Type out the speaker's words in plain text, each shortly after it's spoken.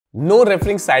No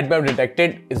referring sitemap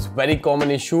detected is very common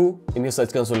issue in your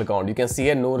Search Console account. You can see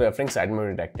here no referring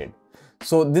sitemap detected.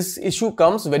 So this issue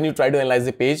comes when you try to analyze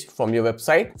the page from your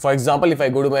website. For example, if I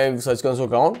go to my Search Console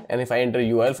account and if I enter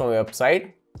URL from a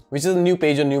website, which is a new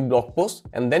page or new blog post,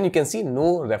 and then you can see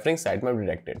no referring sitemap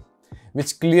detected,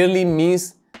 which clearly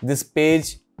means this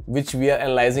page which we are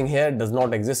analyzing here does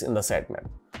not exist in the sitemap.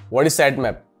 What is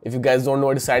sitemap? If you guys don't know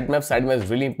what is sitemap, sitemap is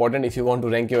really important if you want to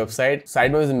rank your website.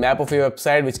 Sitemap is a map of your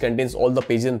website which contains all the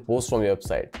pages and posts from your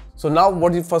website. So now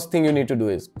what the first thing you need to do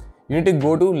is, you need to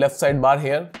go to left sidebar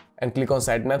here and click on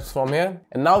sitemaps from here.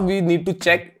 And now we need to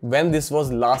check when this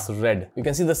was last read. You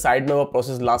can see the sitemap was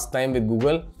processed last time with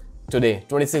Google today,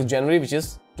 26th January, which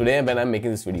is today when I'm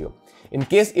making this video. In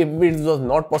case if it was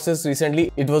not processed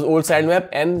recently, it was old sitemap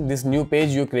and this new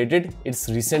page you created, it's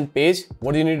recent page.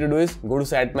 What you need to do is go to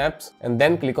sitemaps and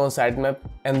then click on sitemap,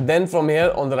 and then from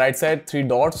here on the right side, 3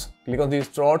 dots, click on these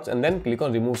dots and then click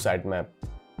on remove sitemap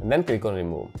and then click on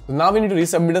remove. So now we need to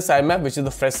resubmit a sitemap, which is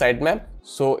the fresh sitemap.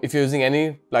 So if you're using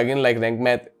any plugin like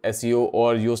Rankmath SEO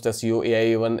or Yoast SEO,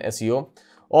 AI1 SEO,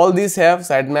 all these have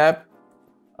sitemap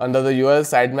under the URL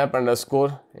sitemap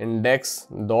underscore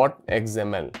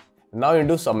index.xml. Now you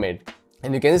do submit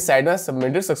and you can see sitemap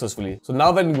submitted successfully. So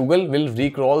now when Google will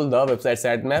recrawl the website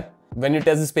sitemap, when you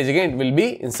test this page again, it will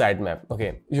be in sitemap.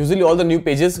 Okay. Usually all the new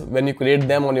pages, when you create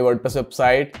them on your WordPress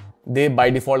website, they by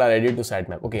default are added to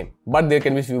sitemap. Okay. But there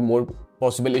can be few more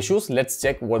possible issues. Let's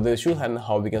check what the issues and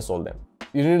how we can solve them.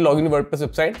 You need to log into WordPress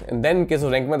website, and then in case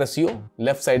of Rankmath SEO,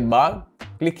 left sidebar,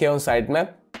 click here on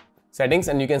sitemap settings,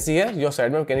 and you can see here your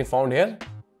sitemap can be found here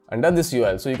under this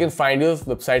URL. So you can find your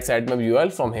website sitemap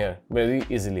URL from here very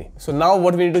easily. So now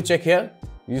what we need to check here,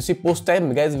 you see post type.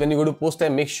 Guys, when you go to post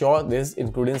type, make sure this is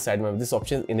included in sitemap. This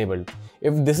option is enabled.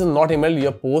 If this is not enabled,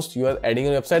 your post you are adding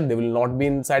on your website, they will not be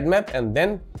in sitemap, and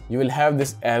then you will have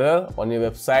this error on your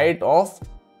website of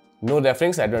no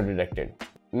referring sitemap detected.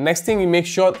 Next thing, you make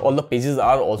sure all the pages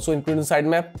are also included in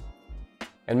sitemap,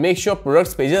 and make sure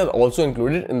products pages are also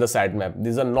included in the sitemap.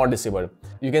 These are not disabled.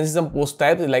 You can see some post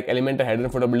types like Elementor header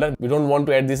and footer builder. We don't want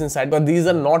to add this inside, but these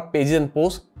are not pages and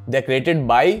posts. They are created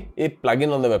by a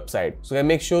plugin on the website. So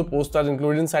make sure posts are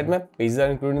included in sitemap, pages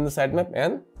are included in the sitemap,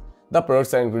 and the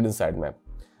products are included in sitemap.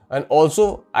 And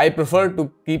also, I prefer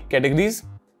to keep categories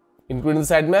included in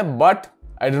the sitemap, but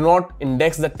I do not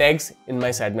index the tags in my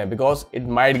sitemap because it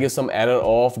might give some error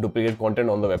of duplicate content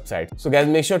on the website. So guys,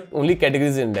 make sure only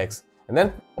categories index. And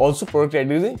then also product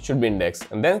category should be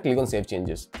indexed, and then click on save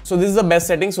changes. So this is the best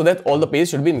setting so that all the pages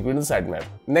should be included in the sitemap.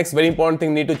 Next very important thing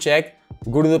you need to check,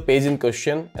 go to the page in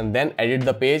question and then edit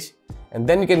the page, and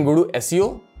then you can go to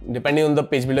SEO. Depending on the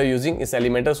page builder you're using, it's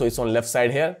Elementor, so it's on left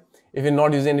side here. If you're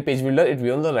not using any page builder, it will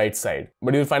be on the right side,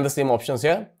 but you'll find the same options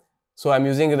here. So I'm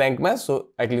using Rankmath, so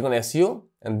I click on SEO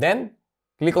and then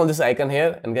click on this icon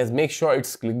here, and guys, make sure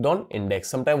it's clicked on index.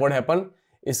 Sometimes what happened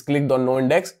is clicked on no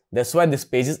index. That's why this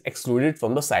page is excluded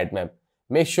from the sitemap.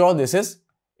 Make sure this is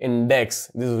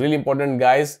index. This is really important,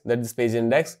 guys, that this page is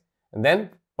index, and then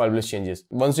publish changes.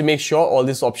 Once you make sure all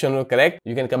these options are correct,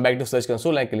 you can come back to Search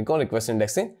Console and click on request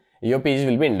indexing. Your page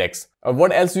will be indexed.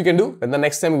 What else you can do? When the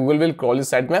next time Google will crawl your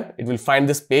sitemap, it will find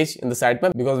this page in the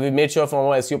sitemap because we made sure from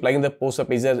our SEO plugin the post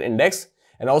page is indexed,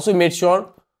 and also made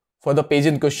sure for the page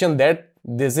in question that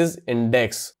this is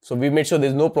indexed. So we made sure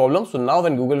there's no problem. So now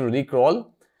when Google will recrawl,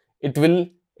 it will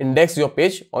index your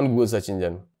page on Google Search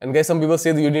Engine. And guys, some people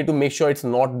say that you need to make sure it's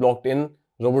not blocked in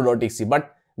robot.txt,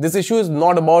 but this issue is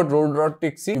not about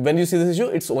robot.txt. When you see this issue,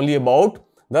 it's only about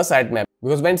the sitemap,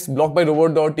 because when it's blocked by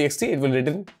robot.txt, it will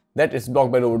written that it's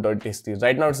blocked by robot.txt.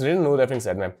 Right now it's written no referring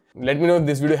sitemap. Let me know if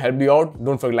this video helped you out.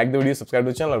 Don't forget to like the video, subscribe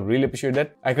to the channel. I really appreciate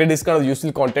that. I create this kind of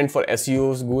useful content for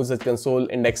SEOs, Google Search Console,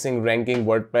 indexing, ranking,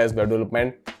 WordPress, web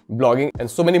development, blogging, and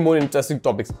so many more interesting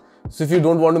topics. So if you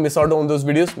don't want to miss out on those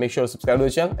videos, make sure to subscribe to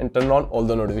the channel and turn on all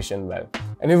the notification bell.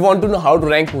 And if you want to know how to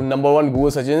rank #1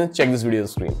 Google Search Engine, check this video on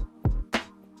the screen.